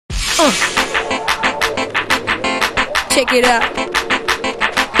Check it out.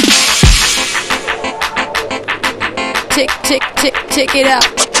 Check it out.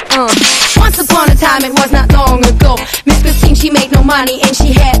 Once upon a time, it was not long ago, Miss Christine, she made no money and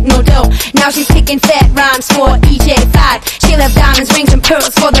she had no dough. Now she's kicking fat rhymes for ejay. She'll have diamonds, rings and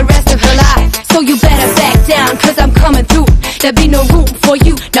pearls for the rest of her life. So you better back down, cause I'm coming through. There'll be no room for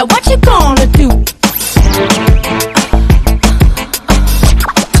you. Now what you gonna do?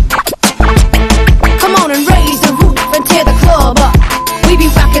 Come on and raise the roof and tear the club up. We be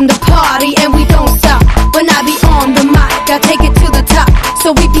rocking the party and we don't stop. When I be on the mic, I take it to the top.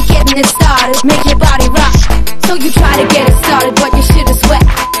 So we be getting it started, make your body rock. So you try to get it started, but your shit is wet.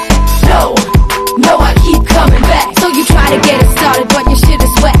 No, I keep coming back. So you try to get it started, but your shit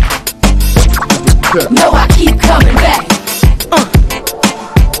is wet. No, I keep coming back.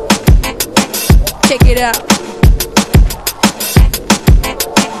 Check it out.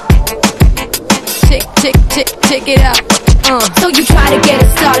 Check it out. So you try to get it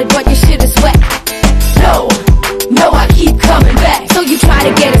started, but your shit is wet. No, I keep coming back. So you try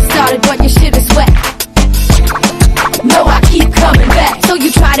to get it started, but your shit is wet. No, I keep coming back. So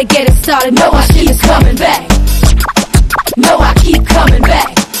you try to get it started, no, my shit is coming back. No, I keep coming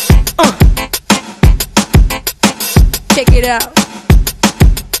back. Check it out.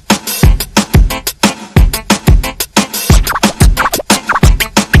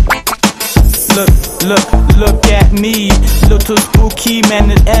 Look at me, little spooky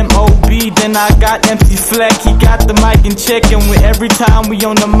man at M.O.B. Then I got MC Fleck, he got the mic in check, and with every time we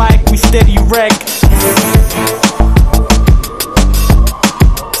on the mic, we steady wreck.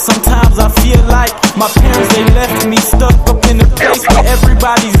 Sometimes I feel like my parents, they left me stuck up in a place where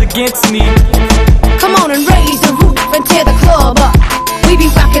everybody's against me. Come on and raise the roof and tear the club up. We be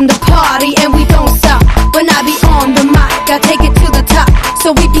rocking the party and we don't stop. When I be on the mic, I take it to the top.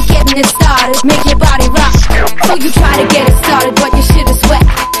 So we be getting it started, make your body rock. So you try to get it started, but your shit is wet.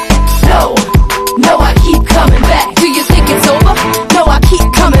 No, I keep coming back. Do you think it's over? No, I keep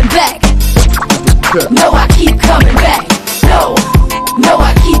coming back. No, I keep coming back. No,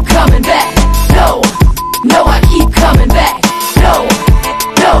 I keep coming back. No, I keep coming back. No.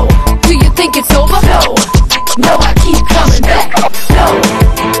 Do you think it's over? No, I keep coming back.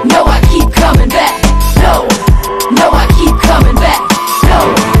 No, I keep coming back. No, I keep coming back.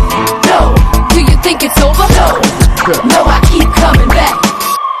 No. Do you think it's over? No, I keep coming back.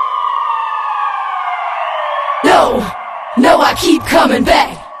 No, I keep coming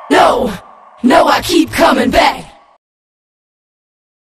back. No, I keep coming back.